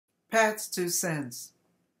Pat's 2 cents.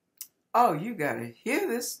 Oh, you gotta hear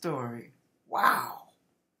this story. Wow.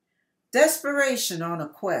 Desperation on a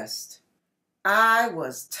quest. I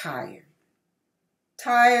was tired.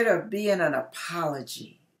 Tired of being an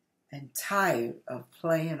apology and tired of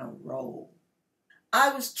playing a role.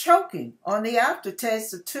 I was choking on the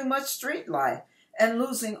aftertaste of too much street life and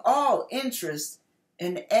losing all interest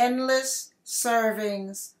in endless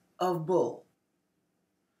servings of bull.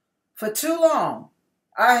 For too long,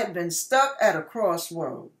 I had been stuck at a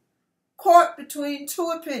crossroad, caught between two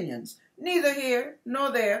opinions, neither here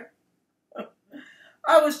nor there.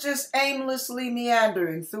 I was just aimlessly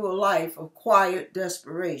meandering through a life of quiet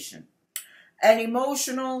desperation and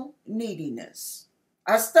emotional neediness.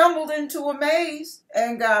 I stumbled into a maze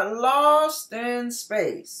and got lost in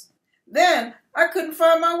space. Then I couldn't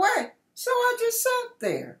find my way, so I just sat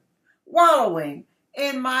there, wallowing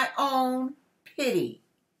in my own pity.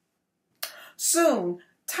 Soon,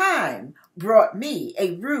 time brought me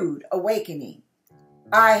a rude awakening.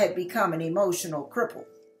 I had become an emotional cripple.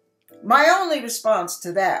 My only response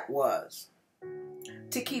to that was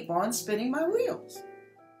to keep on spinning my wheels.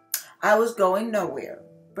 I was going nowhere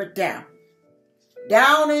but down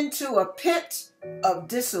into a pit of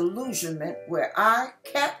disillusionment where I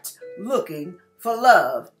kept looking for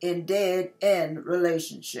love in dead-end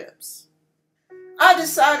relationships. I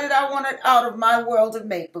decided I wanted out of my world of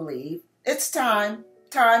make-believe. It's time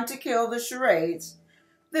to kill the charades.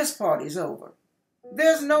 This party's over.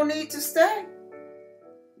 There's no need to stay.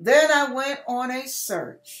 Then I went on a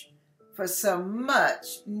search for some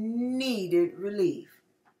much needed relief.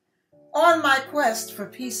 On my quest for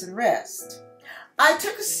peace and rest, I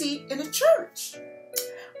took a seat in a church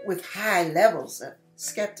with high levels of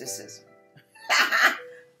skepticism.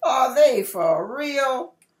 Are they for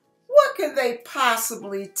real? What can they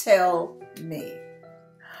possibly tell me?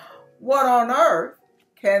 What on earth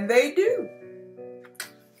can they do?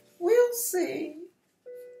 We'll see.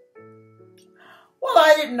 Well,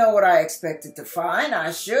 I didn't know what I expected to find.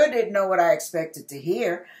 I sure didn't know what I expected to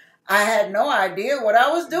hear. I had no idea what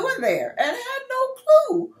I was doing there and had no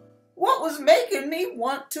clue what was making me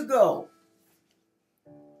want to go.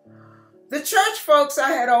 The church folks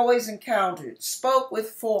I had always encountered spoke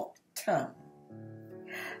with forked tongue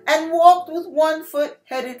and walked with one foot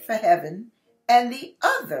headed for heaven and the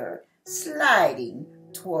other sliding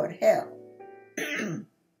toward hell.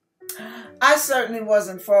 I certainly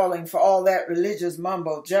wasn't falling for all that religious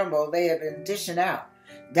mumbo-jumbo they had been dishing out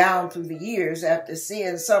down through the years after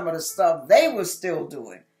seeing some of the stuff they were still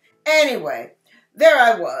doing. Anyway, there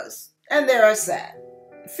I was, and there I sat,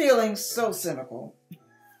 feeling so cynical.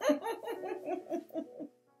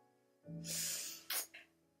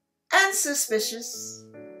 And suspicious,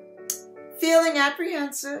 feeling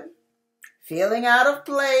apprehensive, feeling out of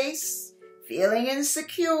place, feeling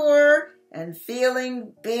insecure, and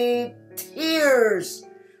feeling big tears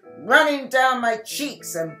running down my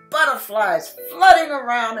cheeks and butterflies flooding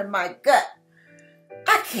around in my gut.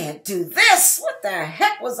 I can't do this. What the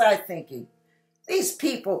heck was I thinking? These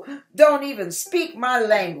people don't even speak my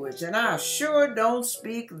language, and I sure don't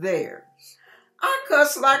speak theirs. I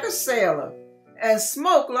cuss like a sailor and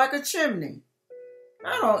smoke like a chimney.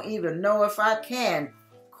 I don't even know if I can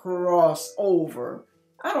cross over.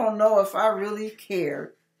 I don't know if I really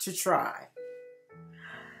care to try.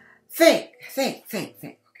 Think.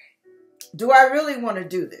 Okay. Do I really want to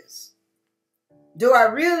do this? Do I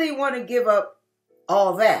really want to give up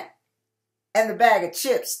all that? And the bag of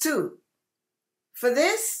chips, too? For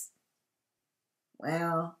this?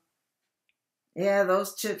 Well, yeah,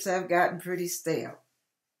 those chips have gotten pretty stale.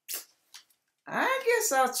 I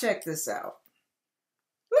guess I'll check this out.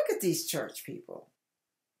 Look at these church people.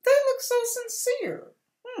 They look so sincere.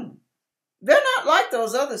 They're not like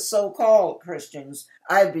those other so-called Christians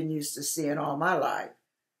I've been used to seeing all my life.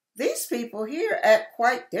 These people here act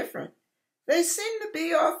quite different. They seem to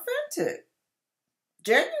be authentic,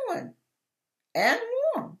 genuine, and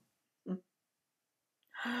warm.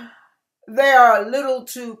 They are a little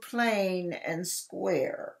too plain and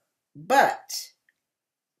square, but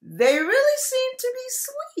they really seem to be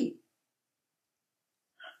sweet.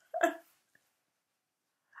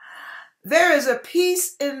 There is a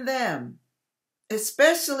peace in them,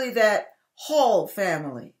 especially that Hall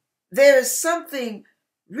family. There is something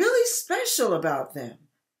really special about them.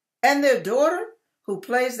 And their daughter, who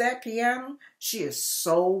plays that piano, she is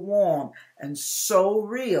so warm and so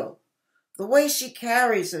real. The way she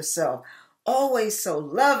carries herself, always so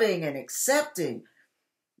loving and accepting,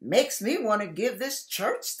 makes me want to give this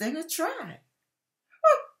church thing a try.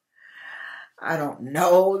 I don't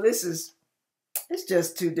know. It's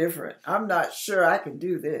just too different. I'm not sure I can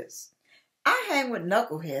do this. I hang with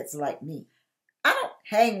knuckleheads like me. I don't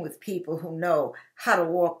hang with people who know how to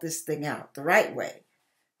walk this thing out the right way.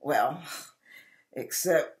 Well,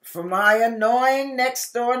 except for my annoying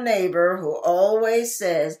next door neighbor who always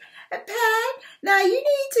says, Pat, now you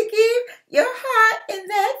need to give your heart and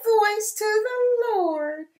that voice to the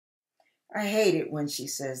Lord. I hate it when she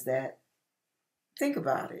says that. Think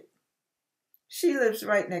about it. She lives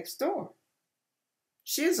right next door.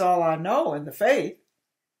 She is all I know in the faith.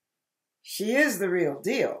 She is the real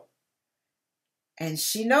deal. And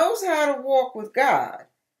she knows how to walk with God.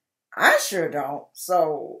 I sure don't,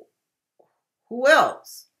 so who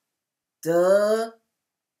else? Duh.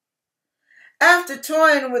 After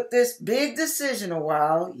toying with this big decision a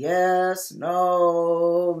while, yes,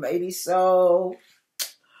 no, maybe so,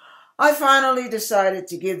 I finally decided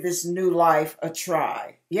to give this new life a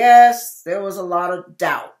try. Yes, there was a lot of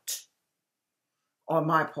doubt on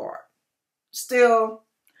my part. Still,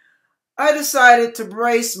 I decided to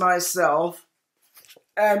brace myself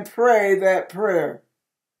and pray that prayer.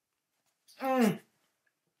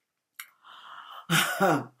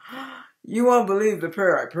 You won't believe the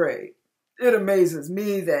prayer I prayed. It amazes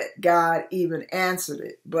me that God even answered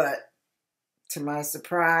it, but to my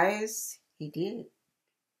surprise, he did.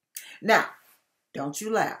 Now, don't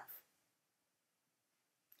you laugh.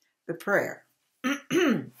 The prayer.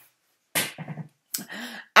 I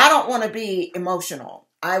don't want to be emotional.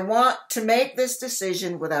 I want to make this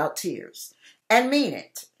decision without tears and mean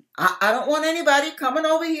it. I don't want anybody coming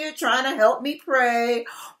over here trying to help me pray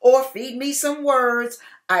or feed me some words.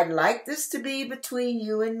 I'd like this to be between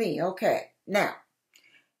you and me. Okay. Now,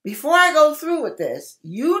 before I go through with this,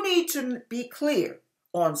 you need to be clear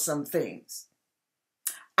on some things.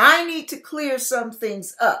 I need to clear some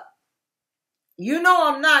things up. You know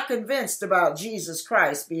I'm not convinced about Jesus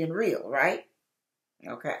Christ being real, right?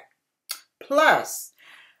 Okay. Plus,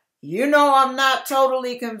 you know I'm not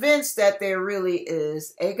totally convinced that there really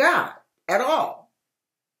is a God at all.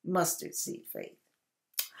 Mustard seed faith.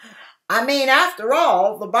 I mean, after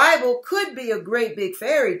all, the Bible could be a great big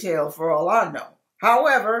fairy tale for all I know.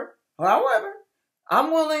 However,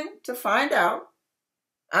 I'm willing to find out.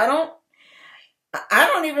 I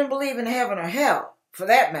don't even believe in heaven or hell, for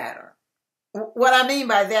that matter. What I mean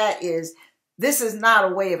by that is, this is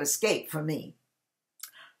not a way of escape for me.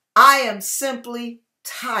 I am simply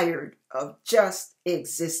tired of just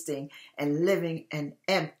existing and living an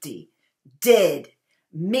empty, dead,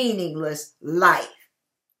 meaningless life.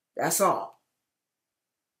 That's all.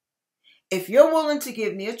 If you're willing to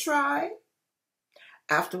give me a try,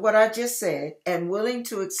 after what I just said, and willing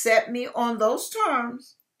to accept me on those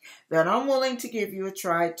terms, then I'm willing to give you a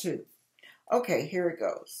try too. Okay, here it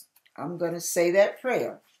goes. I'm going to say that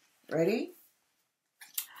prayer. Ready?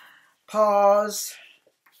 Pause.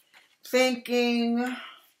 Thinking.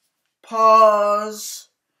 Pause.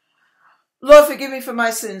 Lord, forgive me for my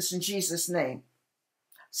sins in Jesus' name.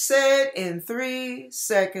 Said in 3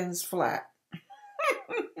 seconds flat.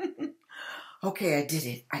 Okay, I did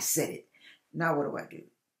it. I said it. Now what do I do?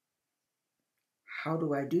 How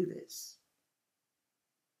do I do this?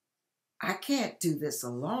 I can't do this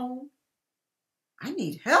alone. I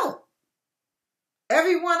need help.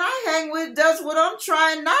 Everyone I hang with does what I'm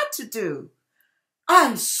trying not to do.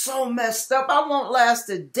 I'm so messed up, I won't last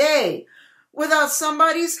a day without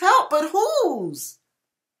somebody's help, but whose?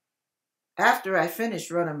 After I finished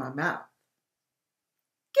running my mouth,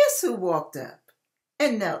 guess who walked up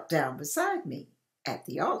and knelt down beside me at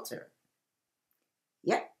the altar?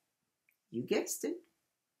 Yep, you guessed it.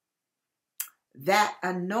 That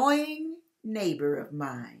annoying neighbor of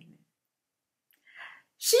mine.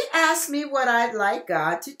 She asked me what I'd like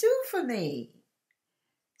God to do for me.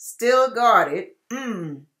 Still guarded,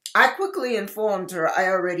 I quickly informed her I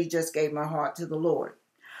already just gave my heart to the Lord.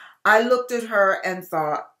 I looked at her and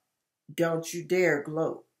thought, don't you dare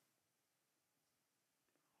gloat.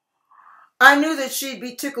 I knew that she'd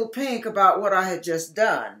be tickled pink about what I had just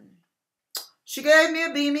done. She gave me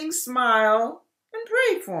a beaming smile and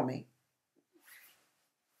prayed for me.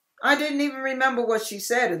 I didn't even remember what she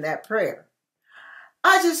said in that prayer.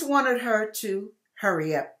 I just wanted her to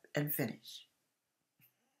hurry up and finish.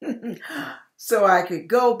 So I could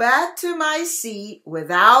go back to my seat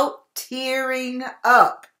without tearing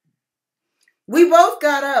up. We both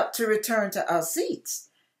got up to return to our seats.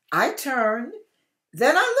 I turned,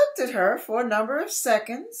 then I looked at her for a number of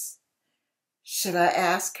seconds. Should I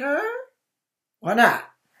ask her or not?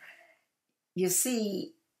 You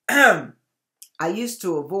see, I used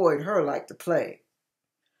to avoid her like the plague,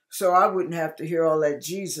 so I wouldn't have to hear all that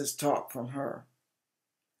Jesus talk from her.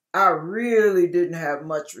 I really didn't have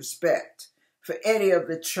much respect for any of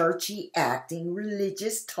the churchy acting,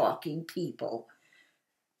 religious talking people.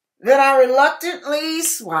 Then I reluctantly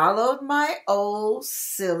swallowed my old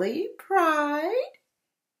silly pride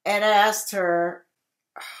and asked her,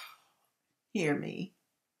 hear me.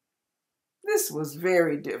 This was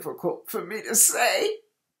very difficult for me to say.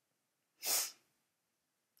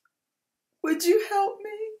 Would you help me?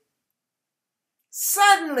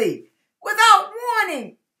 Suddenly, without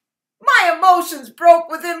warning, my emotions broke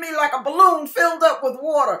within me like a balloon filled up with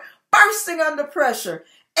water, bursting under pressure,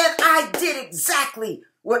 and I did exactly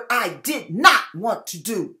what I did not want to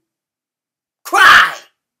do. Cry!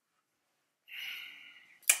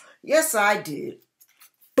 Yes, I did.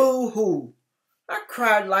 Boo-hoo. I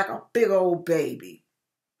cried like a big old baby.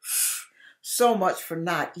 So much for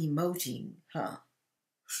not emoting, huh?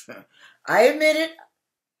 I admit it.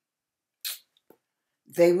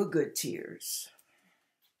 They were good tears.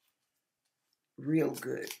 Real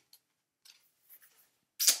good.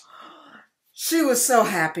 She was so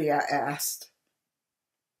happy, I asked.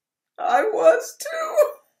 I was too.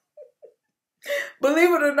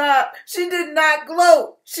 Believe it or not, she did not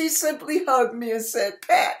gloat. She simply hugged me and said,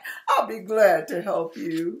 Pat, I'll be glad to help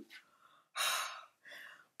you.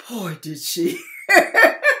 Boy, did she.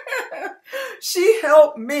 She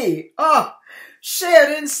helped me.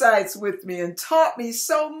 Shared insights with me and taught me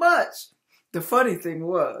so much. The funny thing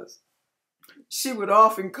was, she would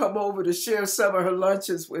often come over to share some of her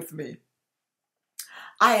lunches with me.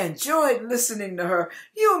 I enjoyed listening to her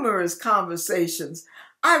humorous conversations.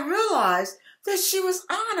 I realized that she was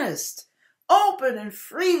honest, open, and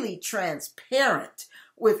freely transparent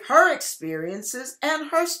with her experiences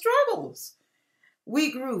and her struggles.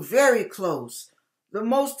 We grew very close. The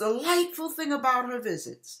most delightful thing about her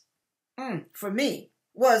visits, for me,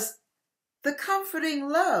 was the comforting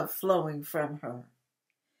love flowing from her.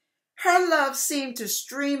 Her love seemed to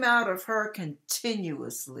stream out of her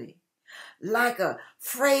continuously, like a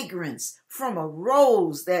fragrance from a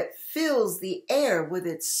rose that fills the air with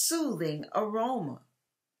its soothing aroma.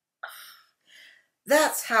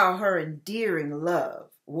 That's how her endearing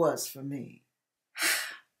love was for me.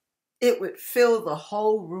 It would fill the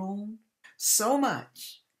whole room so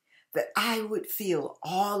much that I would feel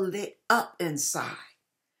all lit up inside.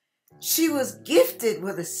 She was gifted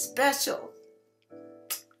with a special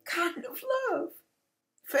kind of love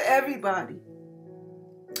for everybody.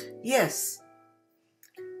 Yes,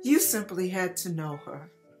 you simply had to know her.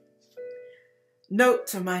 Note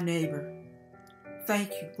to my neighbor, thank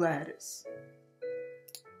you, Gladys,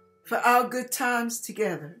 for our good times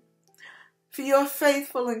together, for your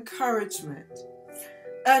faithful encouragement,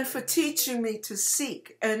 and for teaching me to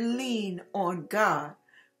seek and lean on God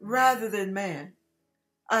rather than man.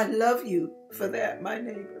 I love you for that, my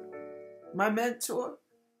neighbor, my mentor,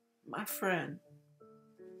 my friend.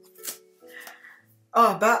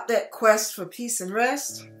 About that quest for peace and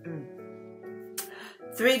rest.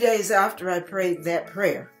 3 days after I prayed that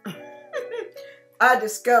prayer, I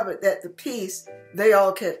discovered that the peace they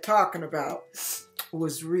all kept talking about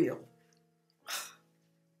was real.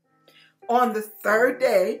 On the third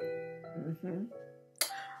day,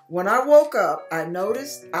 when I woke up, I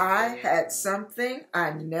noticed I had something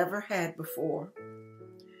I never had before.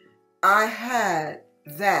 I had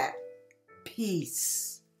that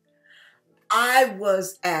peace. I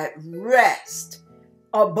was at rest.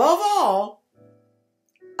 Above all,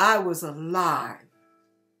 I was alive.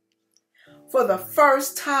 For the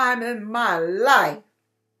first time in my life,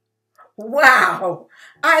 wow,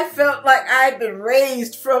 I felt like I'd been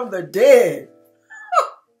raised from the dead.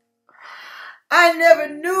 I never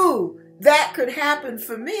knew that could happen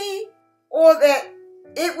for me, or that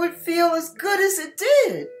it would feel as good as it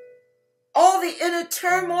did. All the inner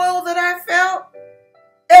turmoil that I felt,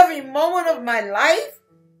 every moment of my life,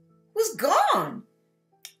 was gone.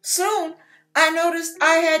 Soon, I noticed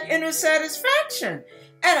I had inner satisfaction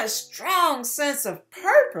and a strong sense of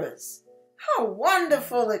purpose. How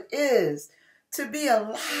wonderful it is to be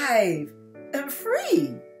alive and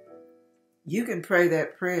free. You can pray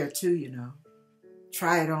that prayer too, you know.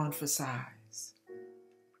 Try it on for size.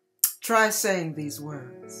 Try saying these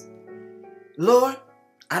words. Lord,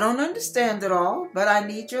 I don't understand it all, but I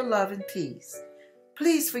need your love and peace.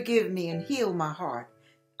 Please forgive me and heal my heart.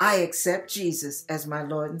 I accept Jesus as my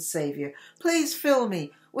Lord and Savior. Please fill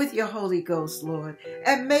me with your Holy Ghost, Lord,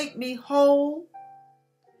 and make me whole.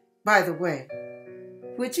 By the way,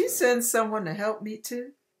 would you send someone to help me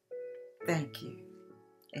too? Thank you.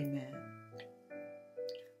 Amen.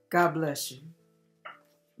 God bless you.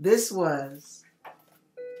 This was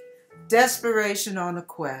Desperation on a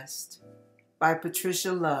Quest by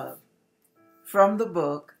Patricia Love from the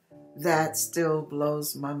book That Still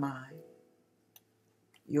Blows My Mind.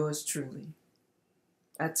 Yours truly.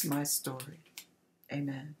 That's my story.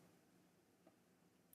 Amen.